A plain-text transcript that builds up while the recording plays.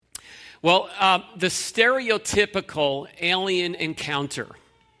Well, the stereotypical alien encounter,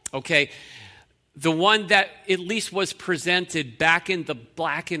 okay, the one that at least was presented back in the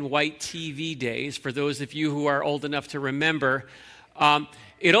black and white TV days, for those of you who are old enough to remember,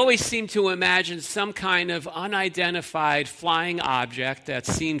 it always seemed to imagine some kind of unidentified flying object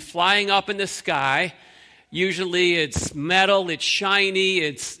that's seen flying up in the sky. Usually it's metal, it's shiny,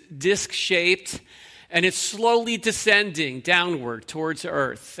 it's disc-shaped, and it's slowly descending downward towards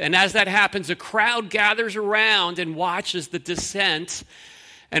Earth. And as that happens, a crowd gathers around and watches the descent.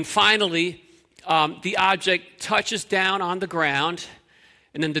 And finally, the object touches down on the ground,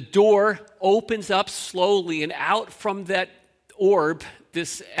 and then the door opens up slowly, and out from that orb,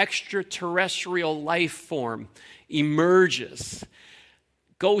 this extraterrestrial life form emerges,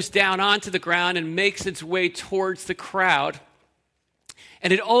 goes down onto the ground, and makes its way towards the crowd.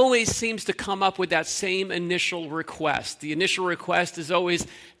 And it always seems to come up with that same initial request. The initial request is always,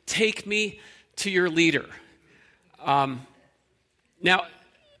 take me to your leader. Now,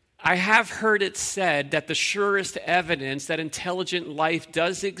 I have heard it said that the surest evidence that intelligent life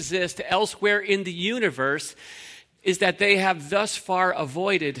does exist elsewhere in the universe is that they have thus far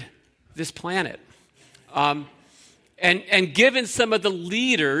avoided this planet. And given some of the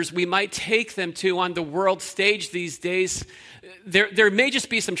leaders we might take them to on the world stage these days, there may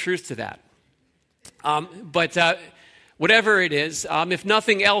just be some truth to that. But whatever it is, if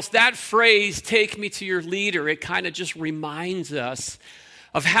nothing else, that phrase, take me to your leader, it kind of just reminds us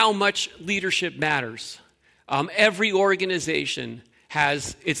of how much leadership matters. Every organization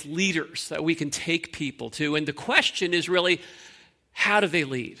has its leaders that we can take people to. And the question is really, how do they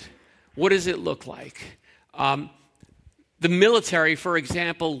lead? What does it look like? The military, for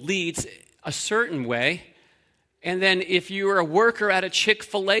example, leads a certain way. And then if you're a worker at a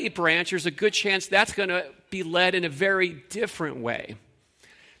Chick-fil-A branch, there's a good chance that's going to be led in a very different way.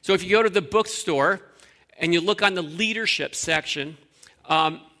 So if you go to the bookstore and you look on the leadership section,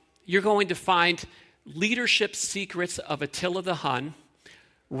 you're going to find Leadership Secrets of Attila the Hun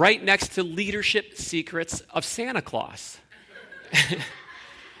right next to Leadership Secrets of Santa Claus.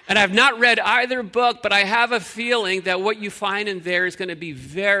 And I've not read either book, but I have a feeling that what you find in there is going to be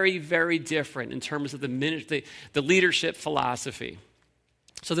very, very different in terms of the leadership philosophy.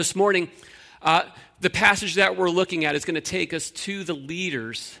 So this morning, the passage that we're looking at is going to take us to the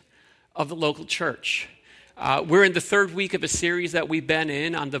leaders of the local church. We're in the third week of a series that we've been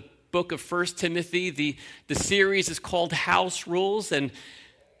in on the book of 1 Timothy. The series is called House Rules, and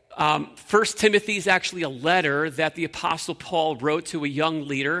 1 Timothy is actually a letter that the Apostle Paul wrote to a young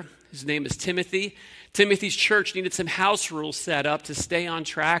leader. His name is Timothy. Timothy's church needed some house rules set up to stay on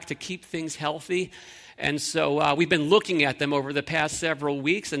track, to keep things healthy. And so we've been looking at them over the past several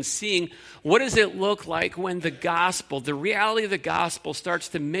weeks and seeing what does it look like when the gospel, the reality of the gospel, starts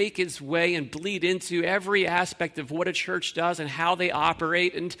to make its way and bleed into every aspect of what a church does and how they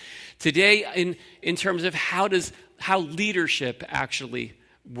operate. And today, in terms of how leadership actually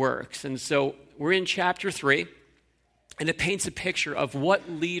works. And so we're in chapter 3, and it paints a picture of what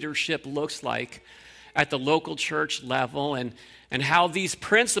leadership looks like at the local church level, and how these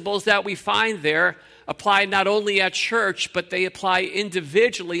principles that we find there apply not only at church, but they apply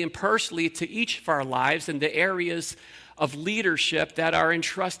individually and personally to each of our lives in the areas of leadership that are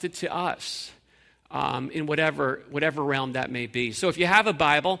entrusted to us in whatever realm that may be. So if you have a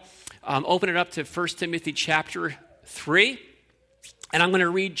Bible, open it up to 1 Timothy chapter 3. And I'm going to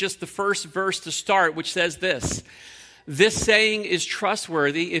read just the first verse to start, which says this: "This saying is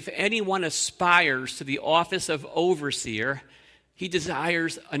trustworthy. If anyone aspires to the office of overseer, he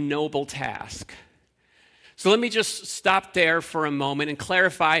desires a noble task." So let me just stop there for a moment and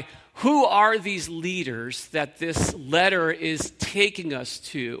clarify, who are these leaders that this letter is taking us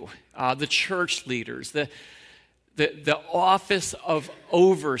to? The church leaders. The office of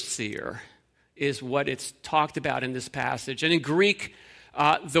overseer is what it's talked about in this passage. And in Greek,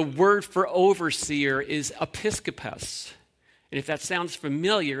 the word for overseer is episkopos. And if that sounds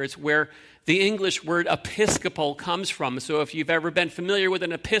familiar, it's where the English word episcopal comes from. So if you've ever been familiar with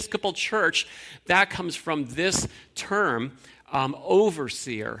an Episcopal church, that comes from this term,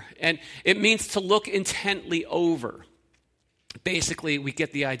 overseer. And it means to look intently over. Basically, we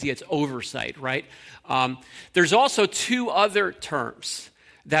get the idea, it's oversight, right? There's also two other terms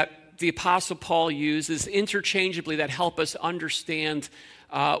that the Apostle Paul uses interchangeably that help us understand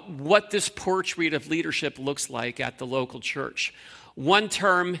what this portrait of leadership looks like at the local church. One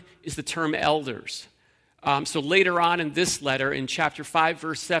term is the term elders. So later on in this letter, in chapter 5,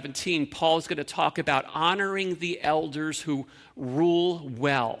 verse 17, Paul is going to talk about honoring the elders who rule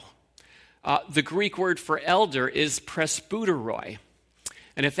well. The Greek word for elder is presbyteroi.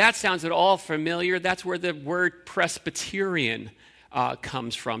 And if that sounds at all familiar, that's where the word Presbyterian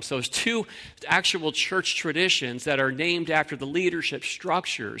comes from. So it's two actual church traditions that are named after the leadership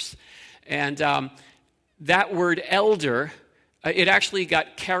structures. And that word elder, it actually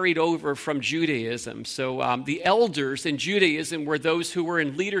got carried over from Judaism. So the elders in Judaism were those who were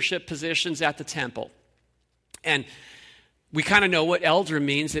in leadership positions at the temple. And we kind of know what elder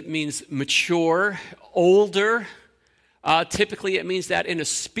means. It means mature, older. Typically it means that in a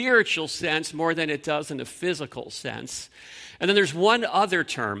spiritual sense more than it does in a physical sense. And then there's one other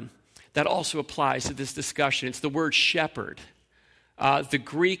term that also applies to this discussion. It's the word shepherd. The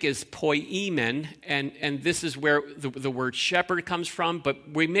Greek is poimen, and this is where the word shepherd comes from,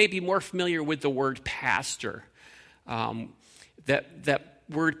 but we may be more familiar with the word pastor. That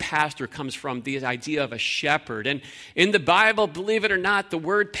word pastor comes from the idea of a shepherd. And in the Bible, believe it or not, the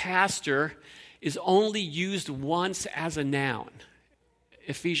word pastor is only used once as a noun.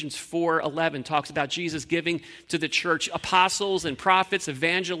 Ephesians 4:11 talks about Jesus giving to the church apostles and prophets,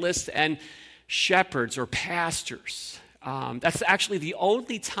 evangelists, and shepherds or pastors. That's actually the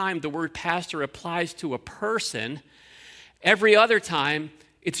only time the word pastor applies to a person. Every other time,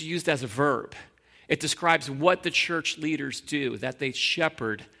 it's used as a verb. It describes what the church leaders do, that they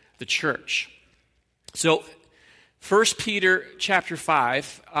shepherd the church. So 1 Peter chapter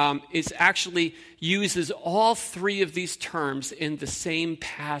 5 is actually uses all three of these terms in the same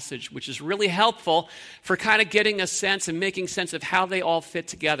passage, which is really helpful for kind of getting a sense and making sense of how they all fit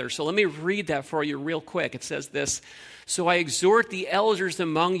together. So let me read that for you real quick. It says this: "So I exhort the elders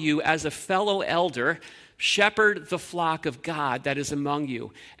among you as a fellow elder, shepherd the flock of God that is among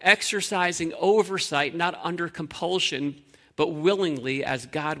you, exercising oversight, not under compulsion, but willingly as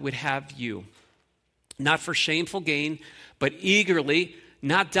God would have you. Not for shameful gain, but eagerly,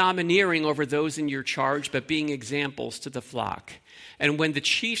 not domineering over those in your charge, but being examples to the flock. And when the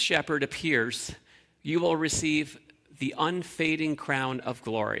chief shepherd appears, you will receive the unfading crown of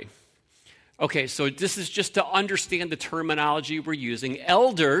glory." Okay, so this is just to understand the terminology we're using.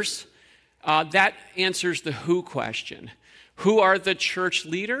 Elders, that answers the who question. Who are the church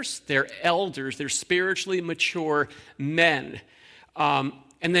leaders? They're elders. They're spiritually mature men. And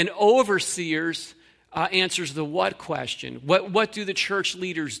then overseers answers the what question. What do the church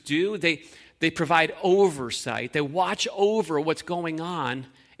leaders do? They provide oversight. They watch over what's going on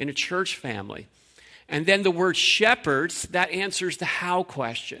in a church family. And then the word shepherds, that answers the how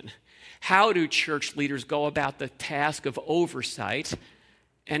question. How do church leaders go about the task of oversight?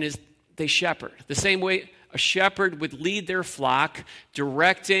 And they shepherd. The same way a shepherd would lead their flock,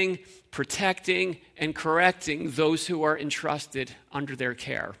 directing, protecting, and correcting those who are entrusted under their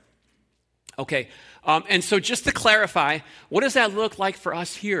care. Okay, and so just to clarify, what does that look like for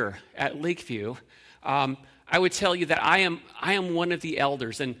us here at Lakeview? I would tell you that I am one of the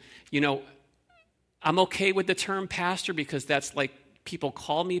elders, and I'm okay with the term pastor because that's like people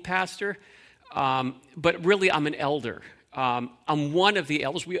call me pastor, but really I'm an elder. I'm one of the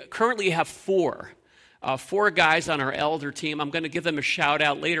elders. We currently have four guys on our elder team. I'm going to give them a shout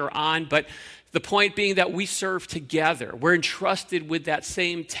out later on, but the point being that we serve together. We're entrusted with that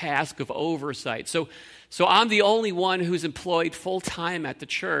same task of oversight. So I'm the only one who's employed full-time at the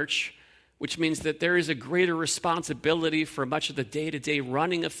church, which means that there is a greater responsibility for much of the day-to-day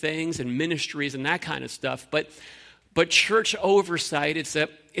running of things and ministries and that kind of stuff. But church oversight, it's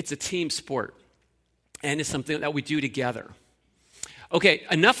a team sport, and it's something that we do together. Okay,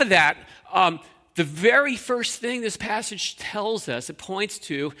 enough of that. The very first thing this passage tells us, it points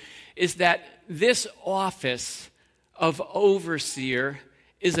to, is that this office of overseer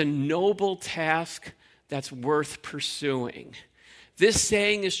is a noble task that's worth pursuing. This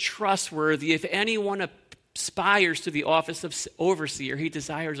saying is trustworthy. If anyone aspires to the office of overseer, he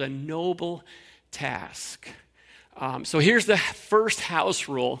desires a noble task. So here's the first house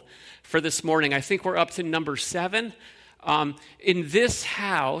rule for this morning. I think we're up to number 7. In this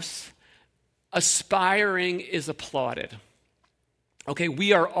house, aspiring is applauded. Okay,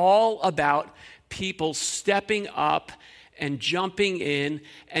 we are all about people stepping up and jumping in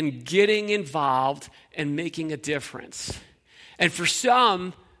and getting involved and making a difference. And for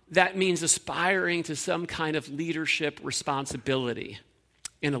some, that means aspiring to some kind of leadership responsibility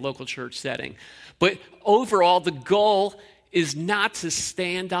in a local church setting. But overall, the goal is not to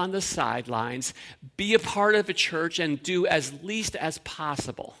stand on the sidelines, be a part of a church, and do as least as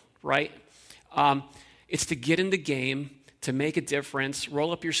possible, right? It's to get in the game, to make a difference,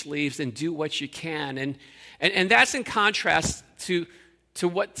 roll up your sleeves, and do what you can. And that's in contrast to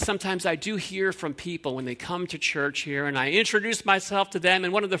what sometimes I do hear from people when they come to church here, and I introduce myself to them,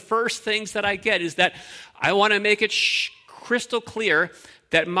 and one of the first things that I get is that I want to make it crystal clear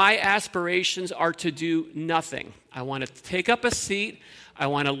that my aspirations are to do nothing. I want to take up a seat, I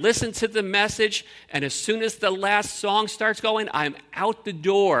want to listen to the message, and as soon as the last song starts going, I'm out the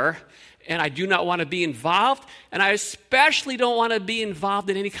door, and I do not want to be involved, and I especially don't want to be involved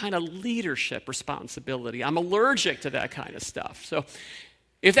in any kind of leadership responsibility. I'm allergic to that kind of stuff. So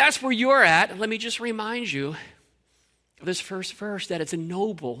if that's where you're at, let me just remind you of this first verse, that it's a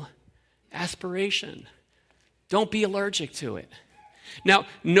noble aspiration. Don't be allergic to it. Now,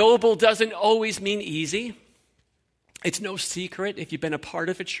 noble doesn't always mean easy. It's no secret. If you've been a part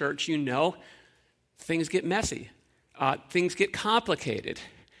of a church, you know things get messy. Things get complicated.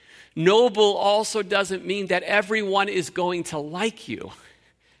 Noble also doesn't mean that everyone is going to like you,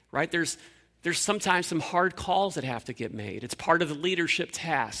 right? There's sometimes some hard calls that have to get made. It's part of the leadership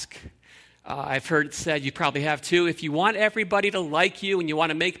task. I've heard it said, you probably have too, if you want everybody to like you and you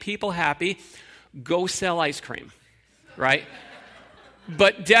want to make people happy, go sell ice cream, right?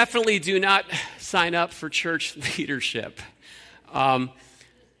 But definitely do not sign up for church leadership.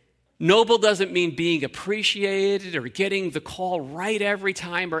 Noble doesn't mean being appreciated or getting the call right every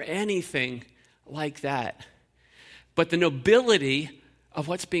time or anything like that. But the nobility of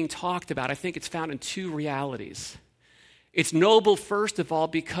what's being talked about, I think it's found in two realities. It's noble, first of all,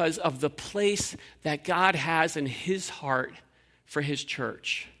 because of the place that God has in his heart for his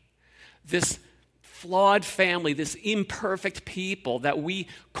church. This flawed family, this imperfect people that we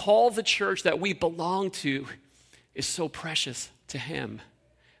call the church that we belong to is so precious to him.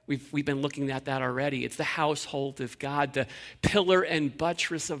 We've been looking at that already. It's the household of God, the pillar and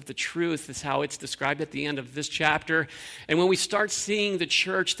buttress of the truth is how it's described at the end of this chapter. And when we start seeing the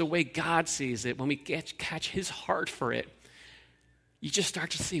church the way God sees it, when we catch his heart for it, you just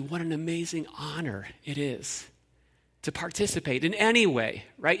start to see what an amazing honor it is to participate in any way,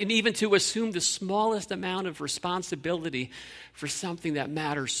 right? And even to assume the smallest amount of responsibility for something that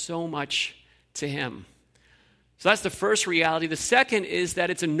matters so much to him. So that's the first reality. The second is that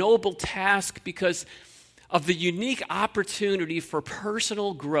it's a noble task because of the unique opportunity for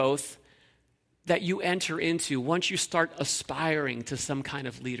personal growth that you enter into once you start aspiring to some kind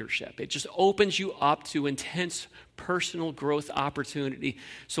of leadership. It just opens you up to intense personal growth opportunity.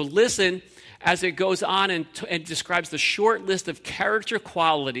 So listen as it goes on and describes the short list of character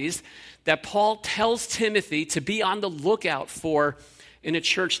qualities that Paul tells Timothy to be on the lookout for in a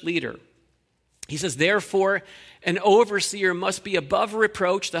church leader. He says, therefore, an overseer must be above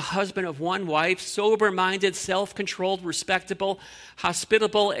reproach, the husband of one wife, sober-minded, self-controlled, respectable,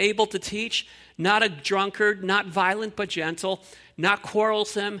 hospitable, able to teach, not a drunkard, not violent but gentle, not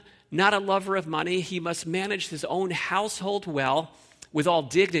quarrelsome, not a lover of money. He must manage his own household well, with all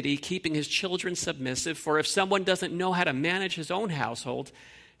dignity, keeping his children submissive. For if someone doesn't know how to manage his own household,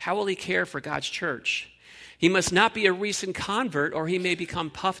 how will he care for God's church? He must not be a recent convert, or he may become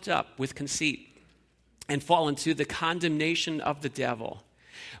puffed up with conceit and fall into the condemnation of the devil.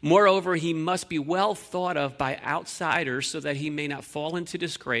 Moreover, he must be well thought of by outsiders so that he may not fall into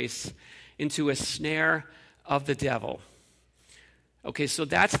disgrace, into a snare of the devil. Okay, so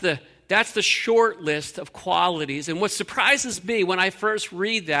that's the short list of qualities. And what surprises me when I first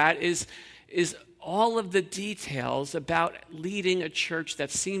read that is all of the details about leading a church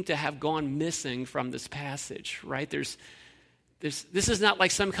that seem to have gone missing from this passage, right? This is not like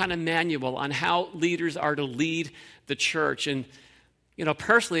some kind of manual on how leaders are to lead the church. And,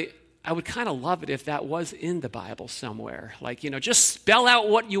 personally, I would kind of love it if that was in the Bible somewhere. Like, just spell out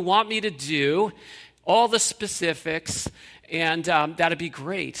what you want me to do, all the specifics, and that'd be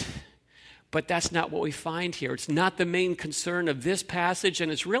great. But that's not what we find here. It's not the main concern of this passage,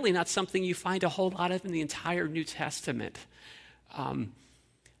 and it's really not something you find a whole lot of in the entire New Testament.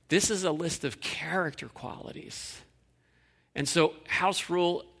 This is a list of character qualities. And so house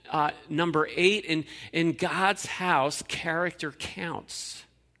rule number 8, in God's house, character counts.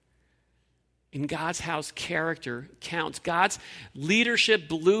 In God's house, character counts. God's leadership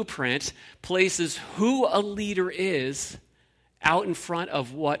blueprint places who a leader is out in front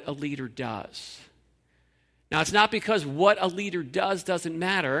of what a leader does. Now, it's not because what a leader does doesn't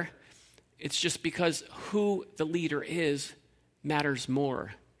matter. It's just because who the leader is matters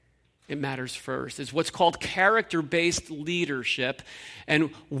more. It matters first. It's what's called character-based leadership.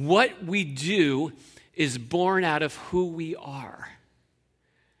 And what we do is born out of who we are.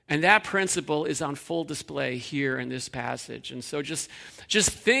 And that principle is on full display here in this passage. And so just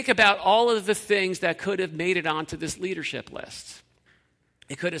think about all of the things that could have made it onto this leadership list.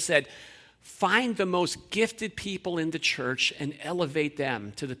 It could have said, Find the most gifted people in the church and elevate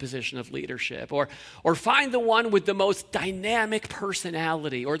them to the position of leadership. Or find the one with the most dynamic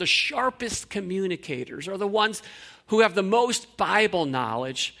personality, or the sharpest communicators, or the ones who have the most Bible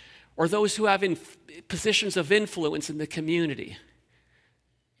knowledge, or those who have positions of influence in the community.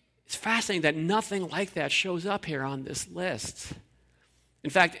 It's fascinating that nothing like that shows up here on this list. In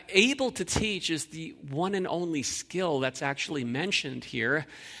fact, able to teach is the one and only skill that's actually mentioned here.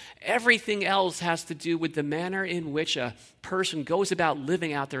 Everything else has to do with the manner in which a person goes about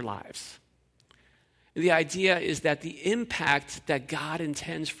living out their lives. The idea is that the impact that God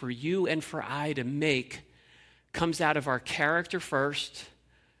intends for you and for I to make comes out of our character first,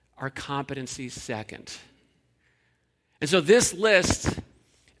 our competencies second. And so this list,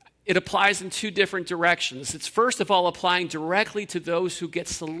 it applies in two different directions. It's first of all applying directly to those who get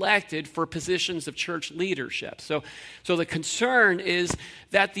selected for positions of church leadership. So the concern is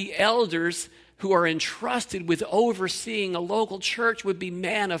that the elders who are entrusted with overseeing a local church would be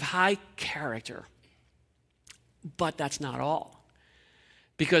men of high character. But that's not all,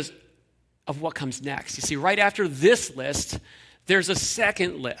 because of what comes next. You see, right after this list, there's a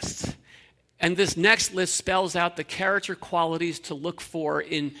second list. And this next list spells out the character qualities to look for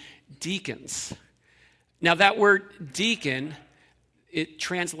in deacons. Now, that word deacon, it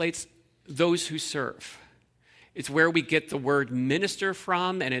translates those who serve. It's where we get the word minister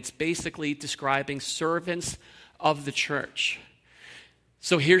from, and it's basically describing servants of the church.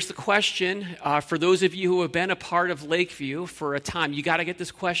 So here's the question. For those of you who have been a part of Lakeview for a time, you got to get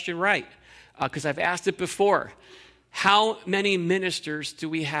this question right, because I've asked it before. How many ministers do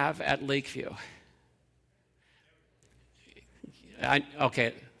we have at Lakeview?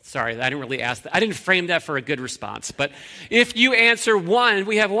 Okay, sorry, I didn't really ask that. I didn't frame that for a good response. But if you answer one,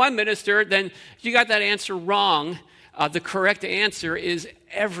 we have one minister, then you got that answer wrong. The correct answer is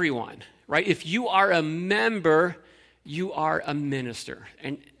everyone, right? If you are a member, you are a minister.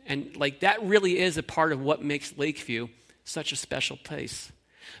 And like that really is a part of what makes Lakeview such a special place.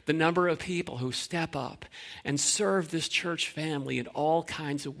 The number of people who step up and serve this church family in all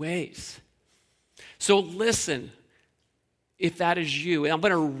kinds of ways. So listen, if that is you, and I'm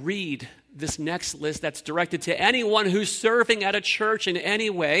going to read this next list that's directed to anyone who's serving at a church in any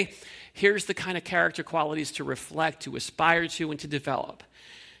way. Here's the kind of character qualities to reflect, to aspire to, and to develop.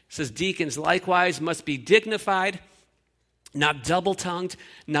 It says, deacons likewise must be dignified, not double-tongued,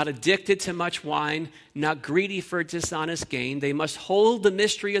 not addicted to much wine, not greedy for dishonest gain. They must hold the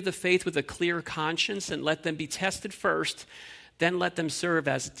mystery of the faith with a clear conscience and let them be tested first, then let them serve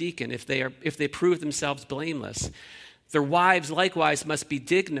as deacon if they prove themselves blameless. Their wives likewise must be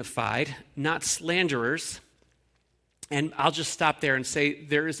dignified, not slanderers. And I'll just stop there and say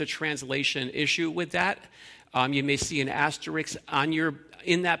there is a translation issue with that. You may see an asterisk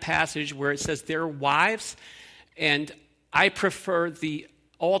in that passage where it says their wives, and I prefer the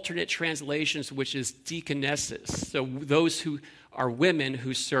alternate translations, which is deaconesses, so those who are women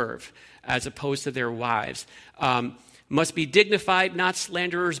who serve, as opposed to their wives. Must be dignified, not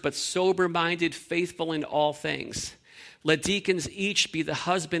slanderers, but sober-minded, faithful in all things. Let deacons each be the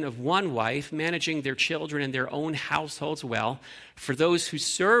husband of one wife, managing their children and their own households well. For those who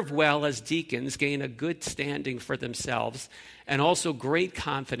serve well as deacons gain a good standing for themselves, and also great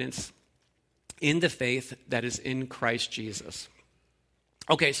confidence in the faith that is in Christ Jesus.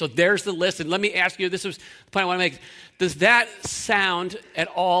 Okay, so there's the list. And let me ask you, this is the point I want to make. Does that sound at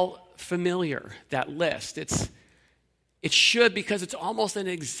all familiar, that list? It should, because it's almost an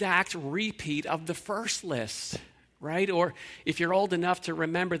exact repeat of the first list, right? Or if you're old enough to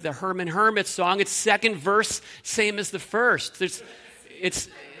remember the Herman Hermit song, its second verse, same as the first.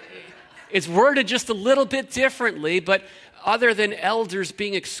 It's worded just a little bit differently, but other than elders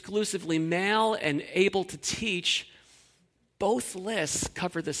being exclusively male and able to teach, both lists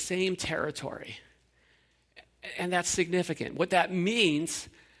cover the same territory. And that's significant. What that means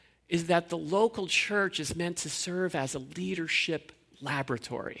is that the local church is meant to serve as a leadership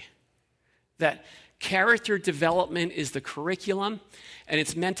laboratory. That character development is the curriculum, and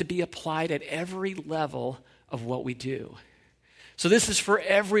it's meant to be applied at every level of what we do. So this is for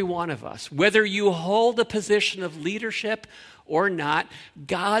every one of us. Whether you hold a position of leadership or not,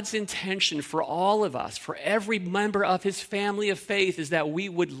 God's intention for all of us, for every member of his family of faith, is that we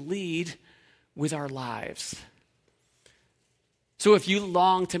would lead with our lives. So if you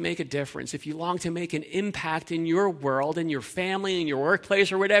long to make a difference, if you long to make an impact in your world, in your family, in your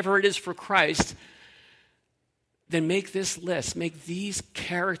workplace, or whatever it is for Christ, then make this list, make these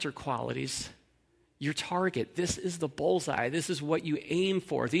character qualities your target. This is the bullseye. This is what you aim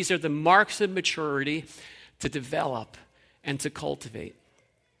for. These are the marks of maturity to develop and to cultivate.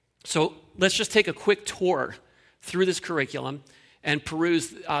 So let's just take a quick tour through this curriculum and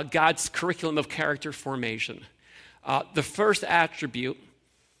peruse God's curriculum of character formation. The first attribute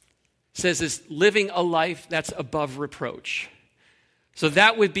says is living a life that's above reproach. So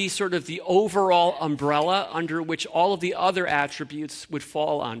that would be sort of the overall umbrella under which all of the other attributes would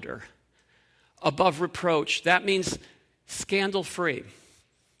fall under. Above reproach, that means scandal-free.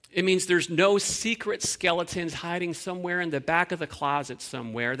 It means there's no secret skeletons hiding somewhere in the back of the closet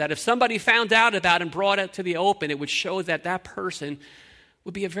somewhere, that if somebody found out about and brought it to the open, it would show that that person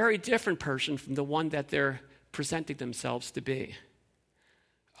would be a very different person from the one that they're presenting themselves to be.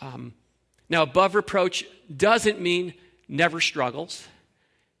 Now, above reproach doesn't mean never struggles.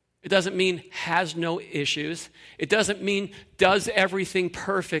 It doesn't mean has no issues. It doesn't mean does everything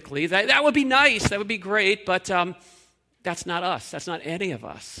perfectly. That would be nice. That would be great, but that's not us. That's not any of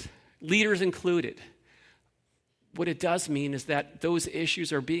us, leaders included. What it does mean is that those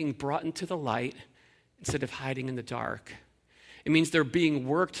issues are being brought into the light instead of hiding in the dark. It means they're being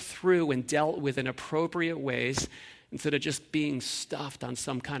worked through and dealt with in appropriate ways instead of just being stuffed on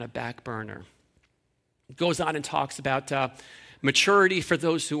some kind of back burner. It goes on and talks about maturity for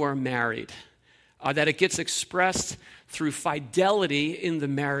those who are married, that it gets expressed through fidelity in the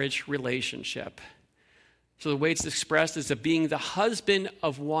marriage relationship. So the way it's expressed is of being the husband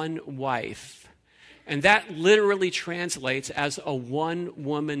of one wife. And that literally translates as a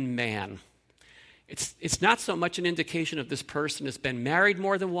one-woman man. It's not so much an indication of this person has been married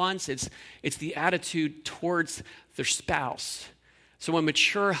more than once. It's the attitude towards their spouse. So a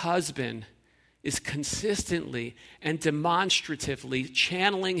mature husband is consistently and demonstratively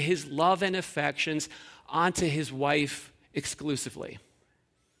channeling his love and affections onto his wife exclusively.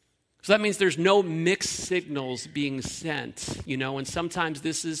 So that means there's no mixed signals being sent, and sometimes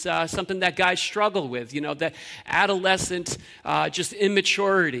this is something that guys struggle with, that adolescent just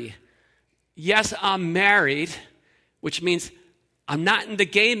immaturity. Yes, I'm married, which means I'm not in the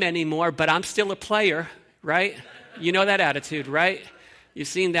game anymore, but I'm still a player, right? You know that attitude, right? You've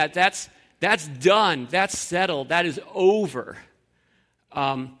seen that. That's done. That's settled. That is over.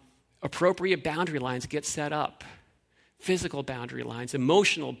 Appropriate boundary lines get set up. Physical boundary lines,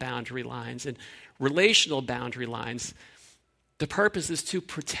 emotional boundary lines, and relational boundary lines. The purpose is to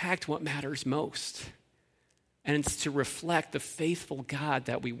protect what matters most. And it's to reflect the faithful God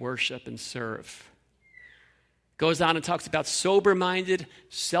that we worship and serve. Goes on and talks about sober-minded,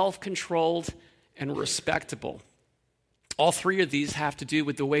 self-controlled, and respectable. All three of these have to do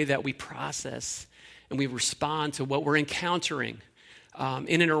with the way that we process and we respond to what we're encountering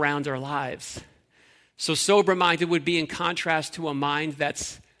in and around our lives. So sober-minded would be in contrast to a mind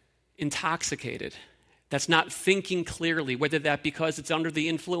that's intoxicated, that's not thinking clearly, whether that because it's under the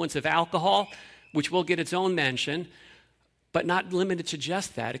influence of alcohol, which will get its own mention, but not limited to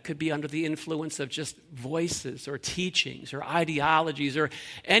just that. It could be under the influence of just voices or teachings or ideologies or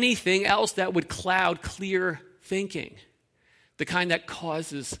anything else that would cloud clear thinking, the kind that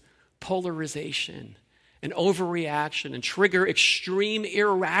causes polarization and overreaction and trigger extreme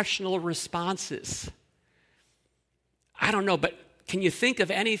irrational responses. I don't know, but can you think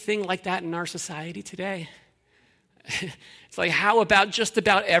of anything like that in our society today? It's like, how about just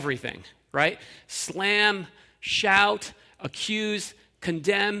about everything, right? Slam, shout, accuse,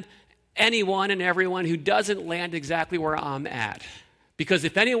 condemn anyone and everyone who doesn't land exactly where I'm at. Because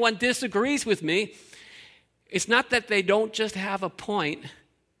if anyone disagrees with me, it's not that they don't just have a point,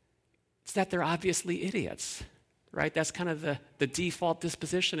 it's that they're obviously idiots, right? That's kind of the default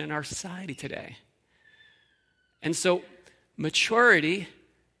disposition in our society today. And so maturity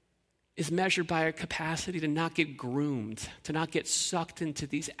is measured by our capacity to not get groomed, to not get sucked into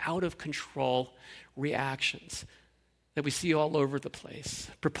these out-of-control reactions that we see all over the place,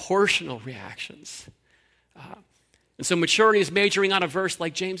 proportional reactions. And so maturity is majoring on a verse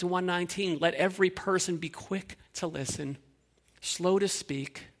like James 1:19, let every person be quick to listen, slow to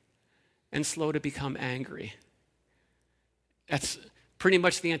speak, and slow to become angry. That's pretty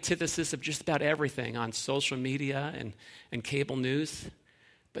much the antithesis of just about everything on social media and cable news.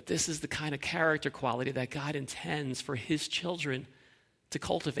 But this is the kind of character quality that God intends for his children to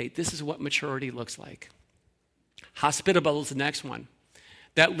cultivate. This is what maturity looks like. Hospitable is the next one.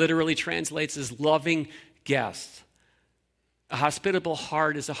 That literally translates as loving guests. A hospitable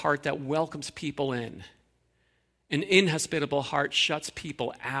heart is a heart that welcomes people in. An inhospitable heart shuts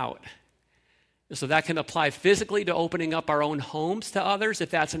people out. So that can apply physically to opening up our own homes to others, if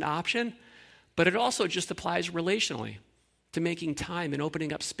that's an option, but it also just applies relationally to making time and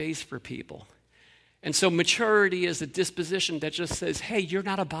opening up space for people. And so maturity is a disposition that just says, hey, you're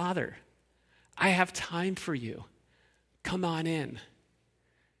not a bother. I have time for you. Come on in.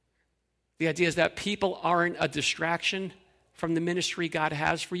 The idea is that people aren't a distraction from the ministry God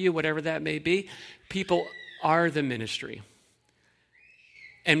has for you, whatever that may be. People are the ministry.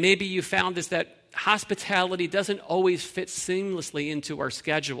 And maybe you found this, that hospitality doesn't always fit seamlessly into our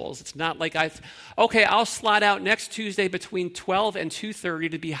schedules. It's not like I'll slot out next Tuesday between 12 and 2:30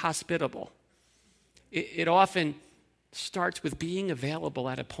 to be hospitable. It often starts with being available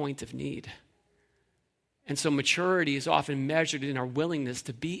at a point of need. And so maturity is often measured in our willingness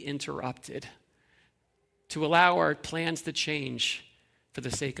to be interrupted, to allow our plans to change for the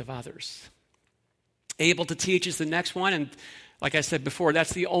sake of others. Able to teach is the next one, and like I said before,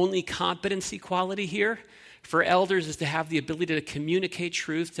 that's the only competency quality here for elders, is to have the ability to communicate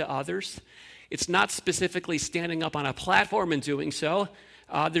truth to others. It's not specifically standing up on a platform and doing so.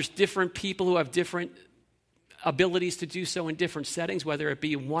 There's different people who have different abilities to do so in different settings, whether it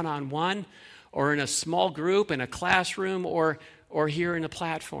be one-on-one or in a small group, in a classroom, or here in a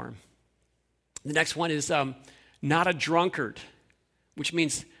platform. The next one is not a drunkard, which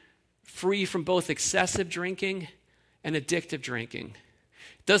means free from both excessive drinking and addictive drinking.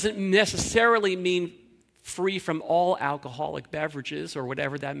 Doesn't necessarily mean free from all alcoholic beverages or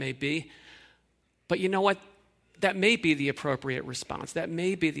whatever that may be. But you know what? That may be the appropriate response. That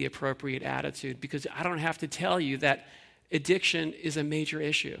may be the appropriate attitude, because I don't have to tell you that addiction is a major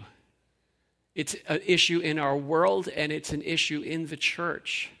issue. It's an issue in our world, and it's an issue in the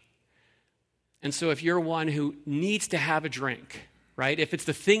church. And so if you're one who needs to have a drink, right? If it's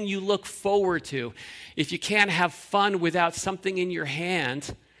the thing you look forward to, if you can't have fun without something in your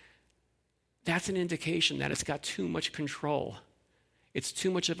hand, that's an indication that it's got too much control. It's too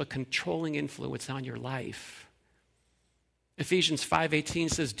much of a controlling influence on your life. Ephesians 5:18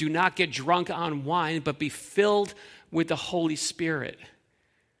 says, "Do not get drunk on wine, but be filled with the Holy Spirit."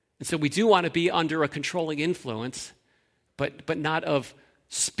 And so we do want to be under a controlling influence, but not of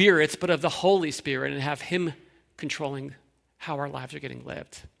spirits, but of the Holy Spirit, and have Him controlling how our lives are getting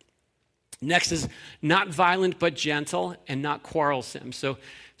lived. Next is not violent but gentle, and not quarrelsome. So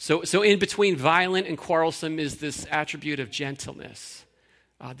in between violent and quarrelsome is this attribute of gentleness.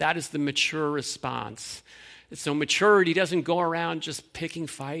 That is the mature response. So maturity doesn't go around just picking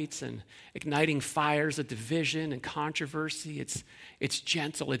fights and igniting fires of division and controversy. It's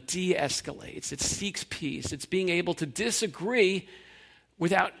gentle. It de-escalates. It seeks peace. It's being able to disagree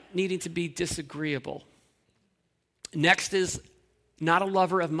without needing to be disagreeable. Next is not a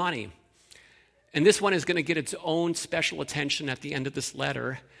lover of money. And this one is going to get its own special attention at the end of this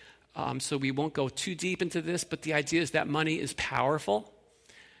letter. So we won't go too deep into this, but the idea is that money is powerful.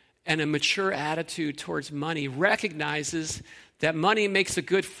 And a mature attitude towards money recognizes that money makes a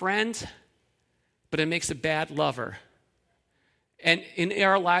good friend, but it makes a bad lover. And in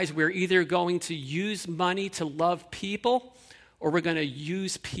our lives, we're either going to use money to love people, or we're going to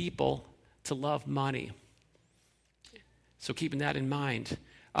use people to love money. So keeping that in mind.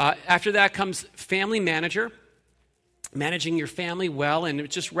 After that comes family manager, managing your family well, and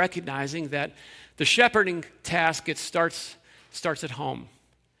just recognizing that the shepherding task, it starts at home.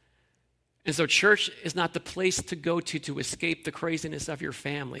 And so church is not the place to go to escape the craziness of your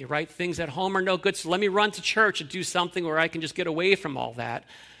family, right? Things at home are no good, so let me run to church and do something where I can just get away from all that.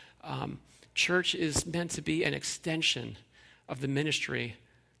 Church is meant to be an extension of the ministry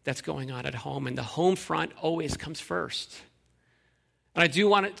that's going on at home, and the home front always comes first. And I do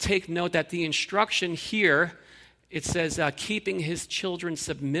want to take note that the instruction here, it says keeping his children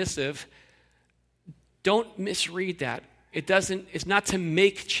submissive. Don't misread that. It's not to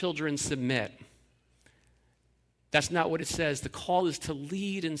make children submit. That's not what it says. The call is to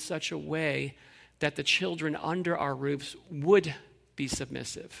lead in such a way that the children under our roofs would be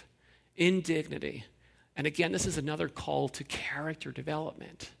submissive, in dignity. And again, this is another call to character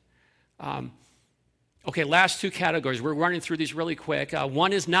development. Okay, last two categories. We're running through these really quick.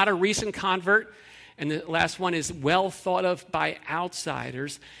 One is not a recent convert, and the last one is well thought of by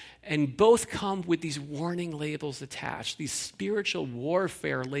outsiders. And both come with these warning labels attached, these spiritual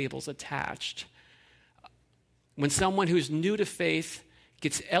warfare labels attached. When someone who's new to faith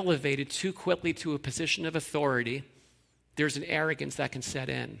gets elevated too quickly to a position of authority, there's an arrogance that can set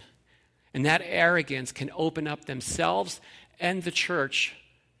in. And that arrogance can open up themselves and the church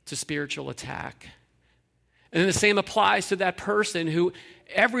to spiritual attack. And then the same applies to that person who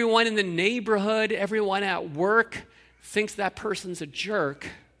everyone in the neighborhood, everyone at work thinks that person's a jerk.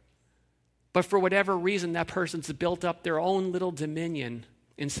 But for whatever reason, that person's built up their own little dominion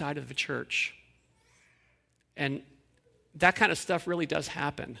inside of the church. And that kind of stuff really does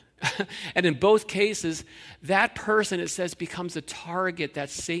happen. And in both cases, that person, it says, becomes a target that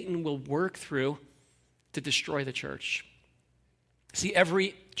Satan will work through to destroy the church. See,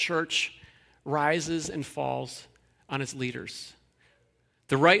 every church rises and falls on its leaders.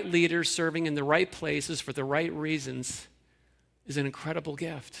 The right leaders serving in the right places for the right reasons is an incredible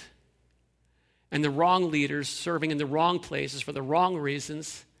gift. And the wrong leaders serving in the wrong places for the wrong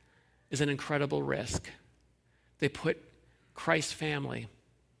reasons is an incredible risk. They put Christ's family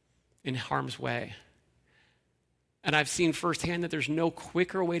in harm's way. And I've seen firsthand that there's no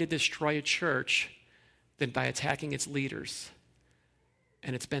quicker way to destroy a church than by attacking its leaders.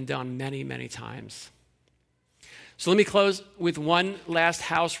 And it's been done many, many times. So let me close with one last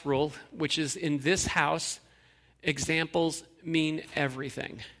house rule, which is in this house, examples mean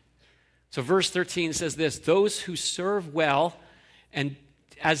everything. So verse 13 says this: those who serve well and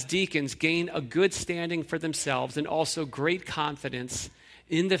as deacons gain a good standing for themselves and also great confidence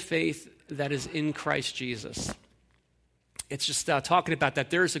in the faith that is in Christ Jesus. It's just talking about that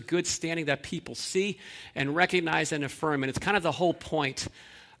there's a good standing that people see and recognize and affirm. And it's kind of the whole point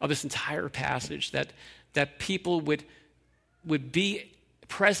of this entire passage, that people would be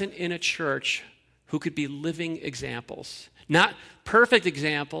present in a church who could be living examples. Not perfect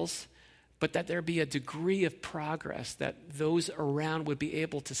examples, but that there be a degree of progress that those around would be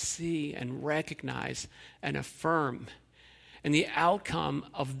able to see and recognize and affirm. And the outcome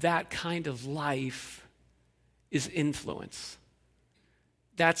of that kind of life is influence.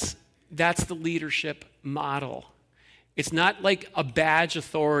 That's the leadership model. It's not like a badge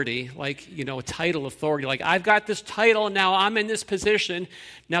authority, like, a title authority. Like, I've got this title, now I'm in this position.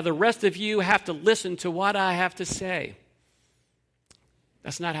 Now the rest of you have to listen to what I have to say.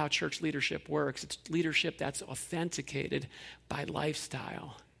 That's not how church leadership works. It's leadership that's authenticated by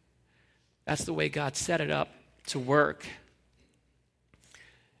lifestyle. That's the way God set it up to work.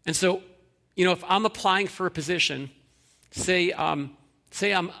 And so, if I'm applying for a position, say I'm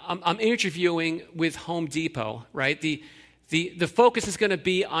interviewing with Home Depot, right? The focus is going to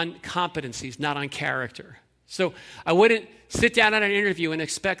be on competencies, not on character. So I wouldn't sit down at an interview and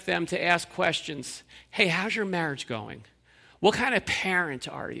expect them to ask questions. Hey, how's your marriage going? What kind of parent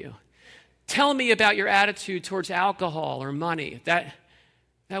are you? Tell me about your attitude towards alcohol or money. That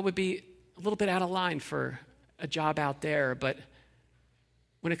would be a little bit out of line for a job out there, but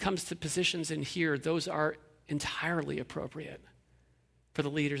when it comes to positions in here, those are entirely appropriate for the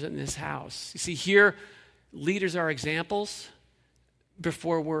leaders in this house. You see, here, leaders are examples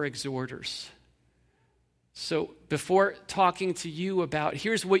before we're exhorters. So before talking to you about,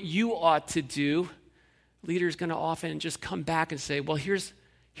 here's what you ought to do, leaders going to often just come back and say, well, here's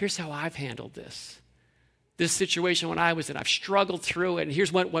how I've handled this. This situation when I was in, I've struggled through it, and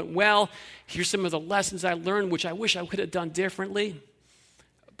here's what went well. Here's some of the lessons I learned, which I wish I could have done differently.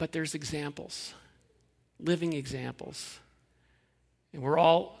 But there's examples, living examples. And we're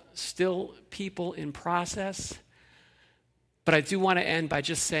all still people in process. But I do want to end by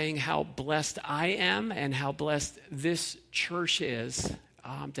just saying how blessed I am and how blessed this church is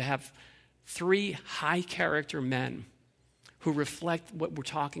to have 3 high-character men who reflect what we're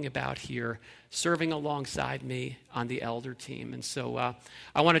talking about here, serving alongside me on the elder team. And so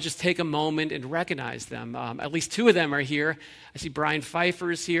I want to just take a moment and recognize them. At least 2 of them are here. I see Brian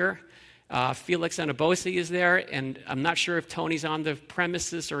Pfeiffer is here. Felix Anabosi is there. And I'm not sure if Tony's on the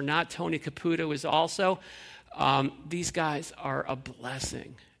premises or not. Tony Caputo is also. These guys are a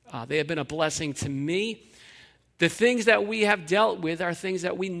blessing. They have been a blessing to me. The things that we have dealt with are things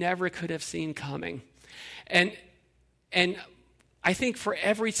that we never could have seen coming. And I think for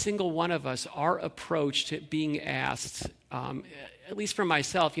every single one of us, our approach to being asked, at least for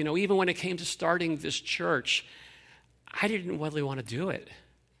myself, even when it came to starting this church, I didn't really want to do it.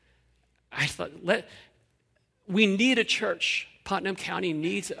 I thought, we need a church. Putnam County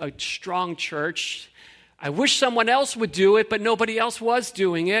needs a strong church. I wish someone else would do it, but nobody else was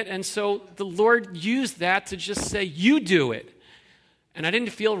doing it. And so the Lord used that to just say, you do it. And I didn't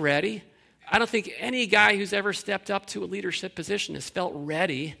feel ready. I don't think any guy who's ever stepped up to a leadership position has felt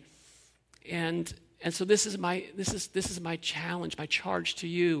ready. And so this is my challenge, my charge to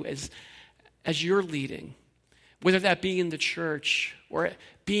you as you're leading, whether that be in the church or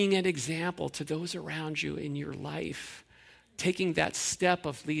being an example to those around you in your life, taking that step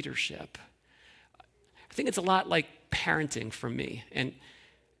of leadership. I think it's a lot like parenting for me. And,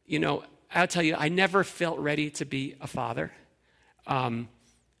 I'll tell you, I never felt ready to be a father. I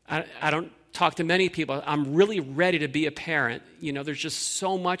don't talk to many people. I'm really ready to be a parent. There's just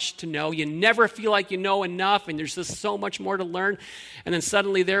so much to know. You never feel like you know enough, and there's just so much more to learn. And then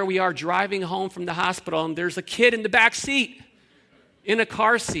suddenly there we are driving home from the hospital, and there's a kid in the back seat, in a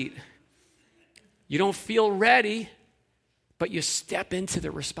car seat. You don't feel ready, but you step into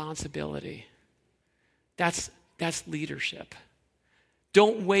the responsibility. That's leadership.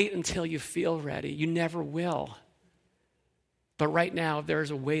 Don't wait until you feel ready. You never will. But right now,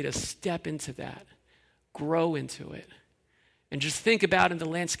 there's a way to step into that, grow into it, and just think about in the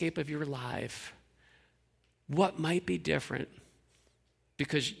landscape of your life, what might be different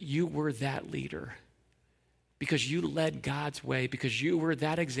because you were that leader, because you led God's way, because you were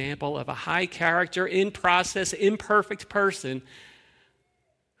that example of a high character, in process, imperfect person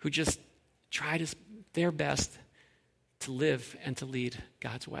who just tried their best to live and to lead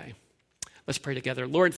God's way. Let's pray together. Lord,